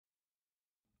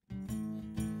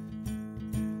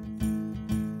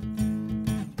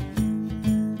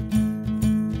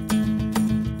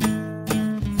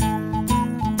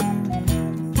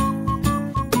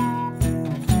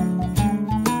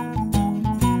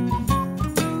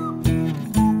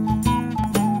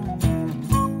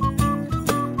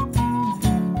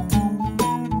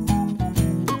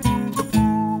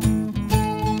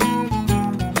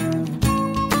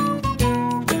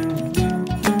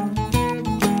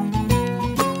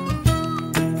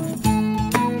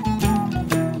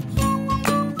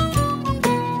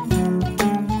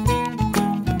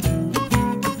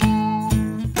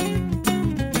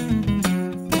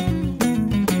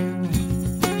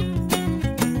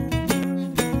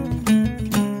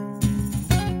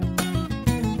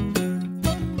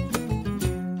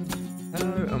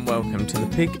to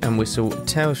the Pig and Whistle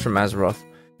Tales from Azeroth.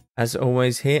 As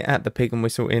always, here at the Pig and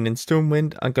Whistle Inn in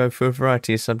Stormwind, I go through a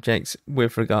variety of subjects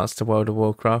with regards to World of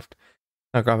Warcraft.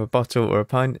 I grab a bottle or a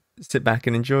pint, sit back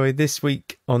and enjoy. This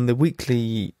week on the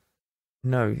weekly...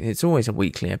 No, it's always a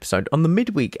weekly episode. On the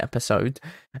midweek episode,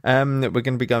 we're going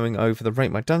to be going over the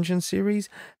Rate My Dungeon series,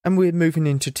 and we're moving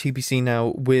into TBC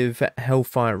now with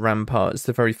Hellfire Ramparts,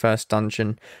 the very first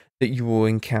dungeon that you will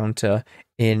encounter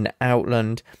in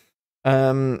Outland.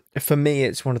 For me,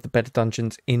 it's one of the better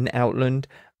dungeons in Outland.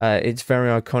 It's very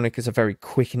iconic. It's a very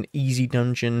quick and easy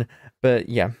dungeon, but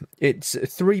yeah, it's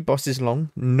 3 bosses long,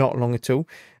 not long at all.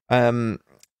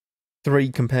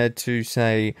 3 compared to,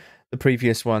 say, the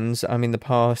previous ones. I mean, the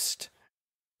past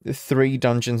 3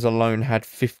 dungeons alone had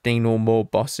 15 or more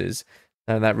bosses.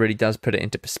 That really does put it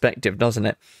into perspective, doesn't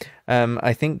it?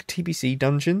 I think TBC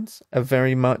dungeons are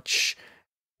very much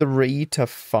 3 to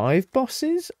 5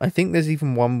 bosses. I think there's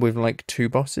even one with like 2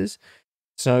 bosses.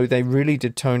 So they really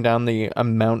did tone down the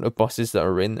amount of bosses that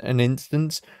are in an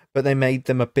instance, but they made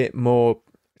them a bit more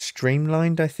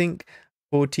streamlined, I think,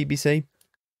 for TBC.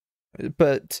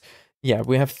 But yeah,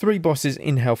 we have 3 bosses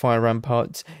in Hellfire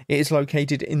Ramparts. It is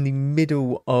located in the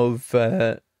middle of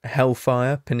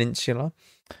Hellfire Peninsula.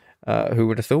 Who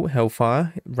would have thought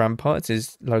Hellfire Ramparts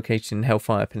is located in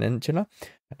Hellfire Peninsula?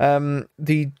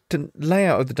 The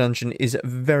layout of the dungeon is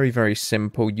very, very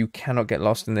simple. You cannot get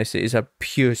lost in this. It is a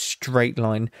pure straight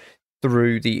line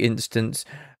through the instance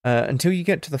until you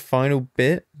get to the final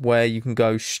bit where you can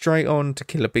go straight on to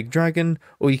kill a big dragon,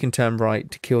 or you can turn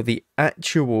right to kill the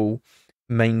actual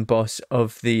main boss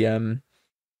of the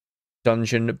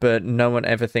dungeon, but no one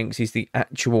ever thinks he's the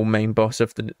actual main boss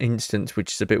of the instance,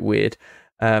 which is a bit weird.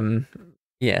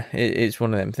 Yeah, it's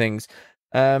one of them things.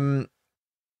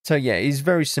 So yeah, it's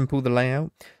very simple, the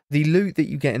layout. The loot that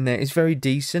you get in there is very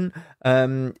decent.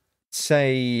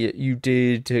 Say you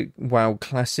did WoW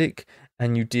Classic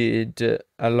and you did a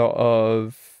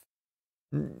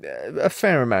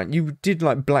fair amount. You did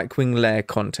like Blackwing Lair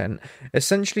content.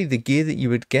 Essentially, the gear that you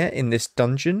would get in this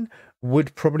dungeon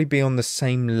would probably be on the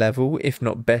same level, if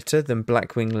not better, than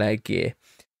Blackwing Lair gear.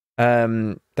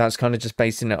 That's kind of just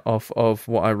basing it off of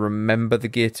what I remember the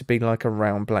gear to be like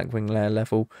around Blackwing Lair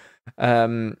level.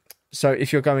 So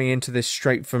if you're going into this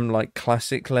straight from like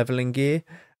classic leveling gear,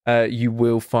 you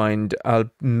will find a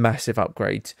massive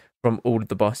upgrade from all of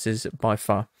the bosses by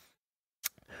far.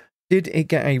 Did it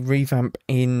get a revamp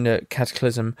in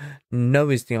Cataclysm? No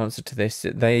is the answer to this.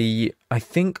 I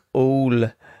think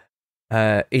all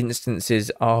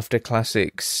instances after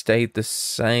Classic stayed the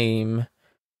same.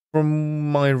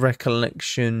 From my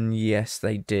recollection, yes,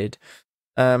 they did.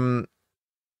 So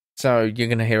you're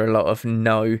going to hear a lot of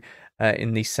no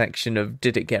in the section of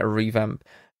did it get a revamp.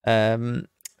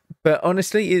 But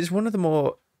honestly, it's one of the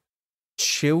more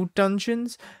chilled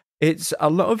dungeons. It's a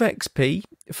lot of XP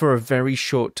for a very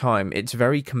short time. It's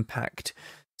very compact.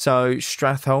 So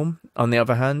Stratholme, on the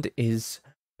other hand, is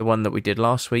the one that we did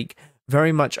last week.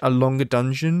 Very much a longer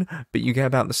dungeon, but you get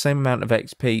about the same amount of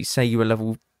XP. Say you were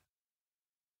level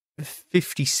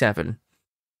 57.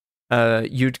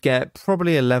 You'd get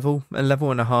probably a level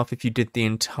and a half if you did the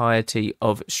entirety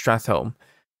of Stratholme.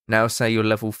 Now say you're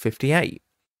level 58.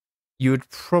 You would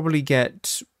probably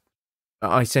get...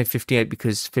 I say 58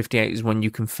 because 58 is when you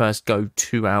can first go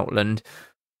to Outland.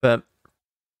 But,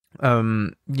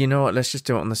 you know what? Let's just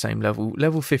do it on the same level.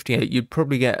 Level 58, you'd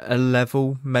probably get a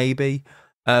level, maybe,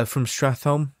 from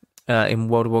Stratholme in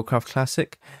World of Warcraft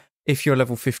Classic. If you're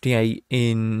level 58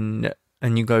 and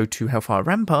you go to Hellfire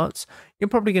Ramparts, you're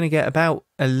probably going to get about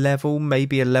a level,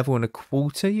 maybe a level and a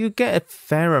quarter. You get a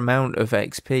fair amount of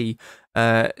XP,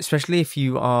 especially if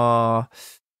you are...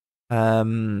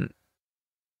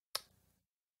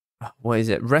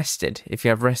 rested. If you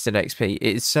have rested XP,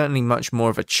 it's certainly much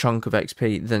more of a chunk of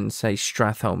XP than, say,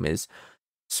 Stratholme is.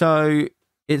 So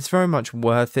it's very much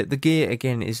worth it. The gear,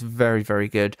 again, is very, very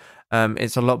good.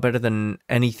 It's a lot better than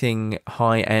anything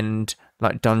high-end,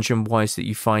 like dungeon-wise, that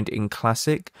you find in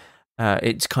Classic.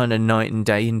 It's kind of night and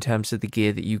day in terms of the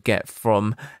gear that you get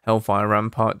from Hellfire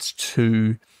Ramparts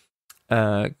to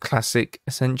Classic,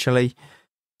 essentially.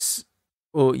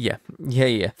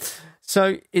 Yeah.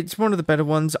 So it's one of the better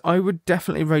ones. I would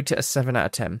definitely rate it a 7 out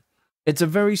of 10. It's a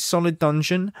very solid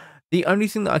dungeon. The only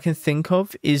thing that I can think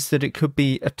of is that it could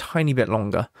be a tiny bit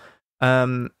longer.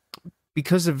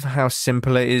 Because of how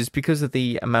simple it is, because of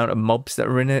the amount of mobs that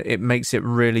are in it, it makes it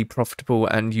really profitable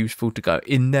and useful to go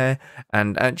in there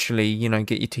and actually, you know,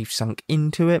 get your teeth sunk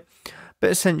into it. But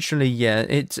essentially, yeah,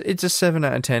 it's a 7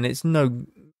 out of 10. It's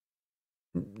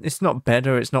not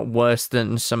better, it's not worse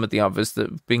than some of the others that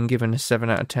have been given a 7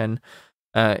 out of 10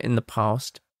 in the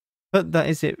past. But that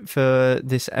is it for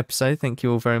this episode. Thank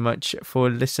you all very much for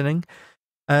listening.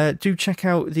 Do check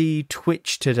out the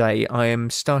Twitch today. I am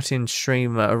starting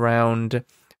stream around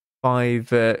 5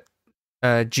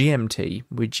 GMT.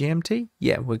 We're GMT?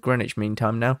 Yeah, we're Greenwich Mean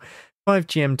Time now. 5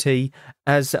 GMT,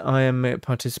 as I am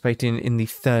participating in the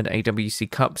 3rd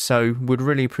AWC Cup, so would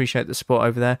really appreciate the support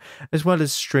over there, as well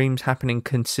as streams happening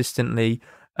consistently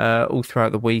all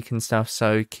throughout the week and stuff,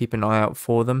 so keep an eye out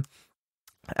for them.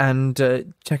 And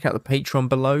check out the Patreon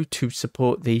below to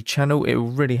support the channel. It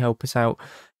will really help us out,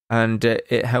 and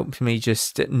it helps me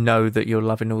just know that you're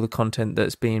loving all the content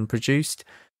that's being produced.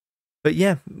 But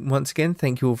yeah, once again,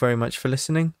 thank you all very much for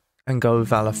listening, and go with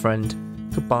Valor,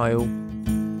 friend. Goodbye all.